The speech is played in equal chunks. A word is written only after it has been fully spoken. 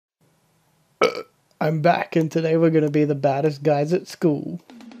I'm back, and today we're gonna be the baddest guys at school.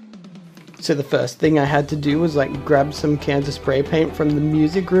 So the first thing I had to do was grab some cans of spray paint from the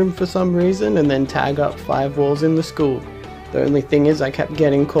music room for some reason and then tag up 5 walls in the school. The only thing is I kept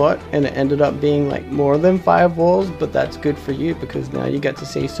getting caught and it ended up being more than 5 walls, but that's good for you because now you get to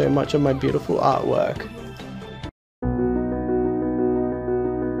see so much of my beautiful artwork.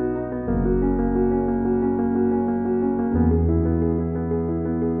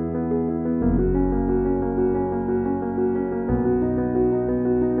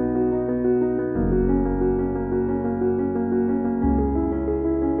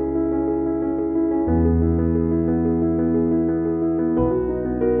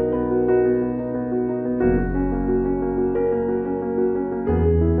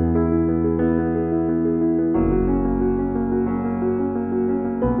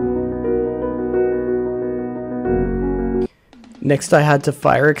 Next I had to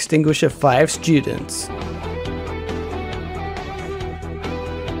fire extinguish 5 students.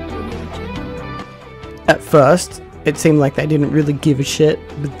 At first, it seemed like they didn't really give a shit,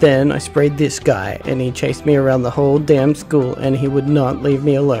 but then I sprayed this guy and he chased me around the whole damn school and he would not leave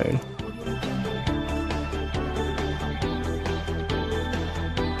me alone.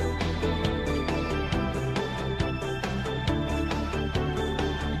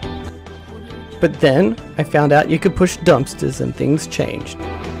 But then, I found out you could push dumpsters and things changed.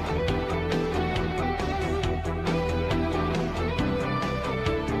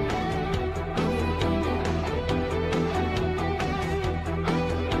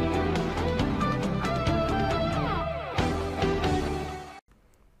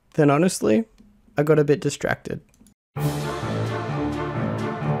 Then honestly, I got a bit distracted.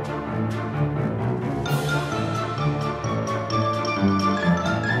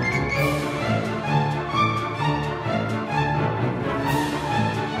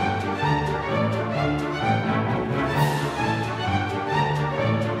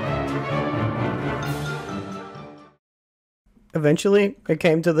 Eventually, it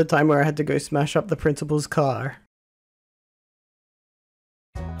came to the time where I had to go smash up the principal's car.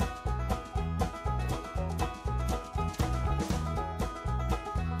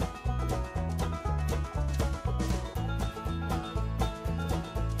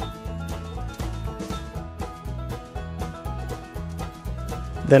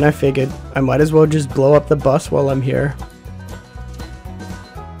 Then I figured, I might as well just blow up the bus while I'm here.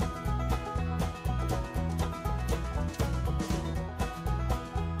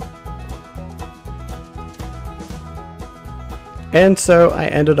 And so I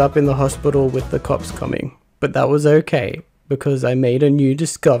ended up in the hospital with the cops coming, but that was okay, because I made a new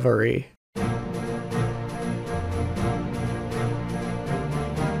discovery.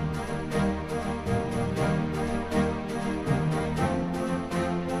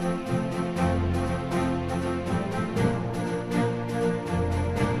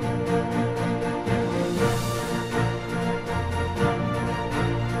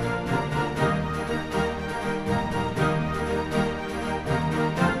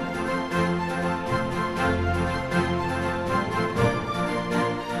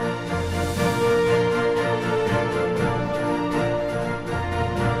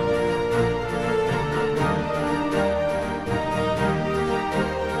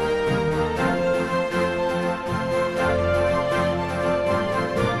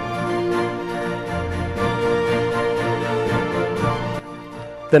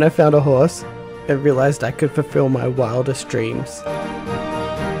 Then I found a horse and realized I could fulfill my wildest dreams.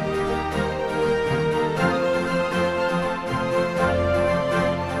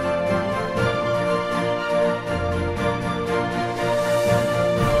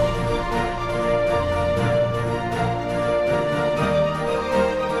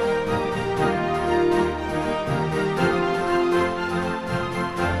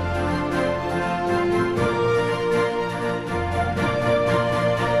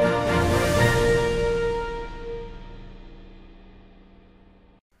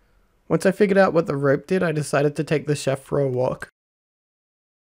 Once I figured out what the rope did, I decided to take the chef for a walk.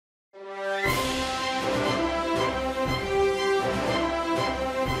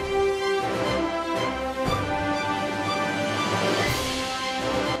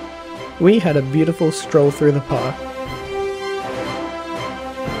 We had a beautiful stroll through the park.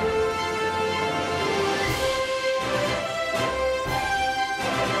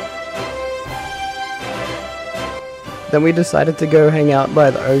 Then we decided to go hang out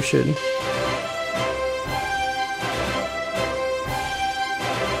by the ocean.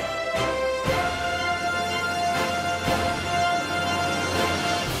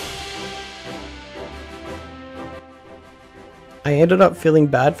 I ended up feeling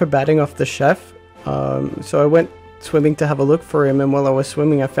bad for batting off the chef, So I went swimming to have a look for him, and while I was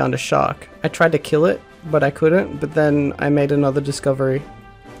swimming I found a shark. I tried to kill it, but I couldn't, but then I made another discovery.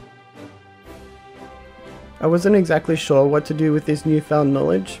 I wasn't exactly sure what to do with this newfound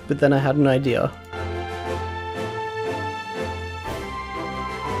knowledge, but then I had an idea.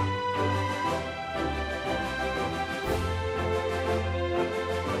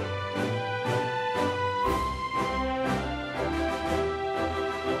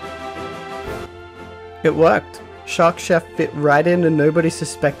 It worked. Shark Chef fit right in and nobody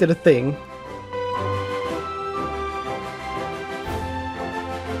suspected a thing.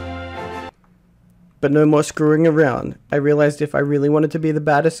 But no more screwing around. I realized if I really wanted to be the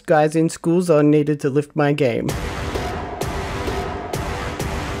baddest guys in school zone, I needed to lift my game.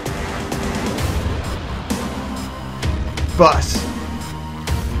 Bus.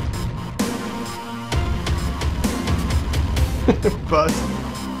 Bus.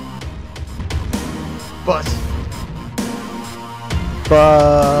 Bus.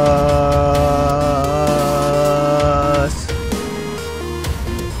 Bus.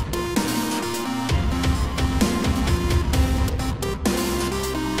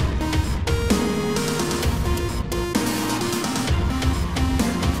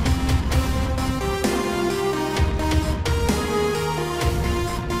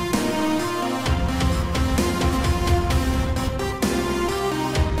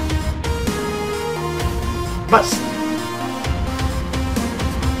 Bus.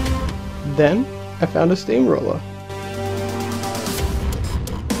 Then I found a steamroller.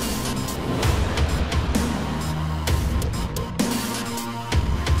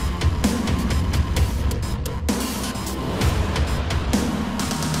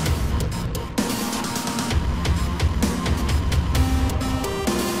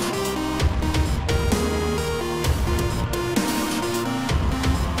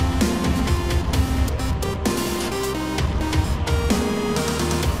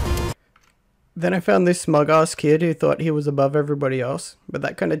 Then I found this smug-ass kid who thought he was above everybody else, but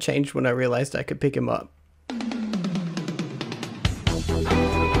that kind of changed when I realized I could pick him up.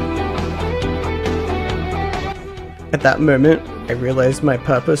 At that moment, I realized my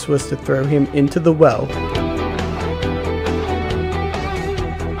purpose was to throw him into the well.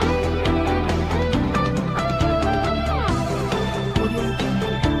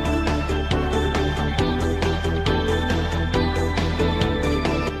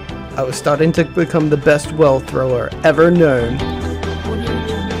 I was starting to become the best well thrower ever known.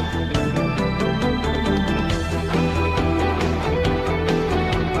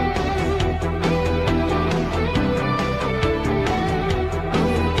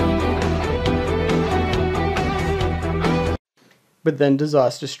 But then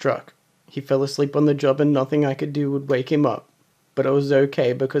disaster struck. He fell asleep on the job and nothing I could do would wake him up. But it was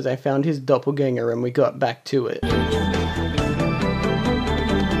okay because I found his doppelganger and we got back to it.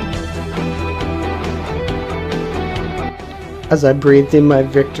 As I breathed in my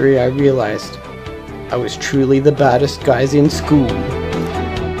victory, I realized I was truly the baddest guys in school.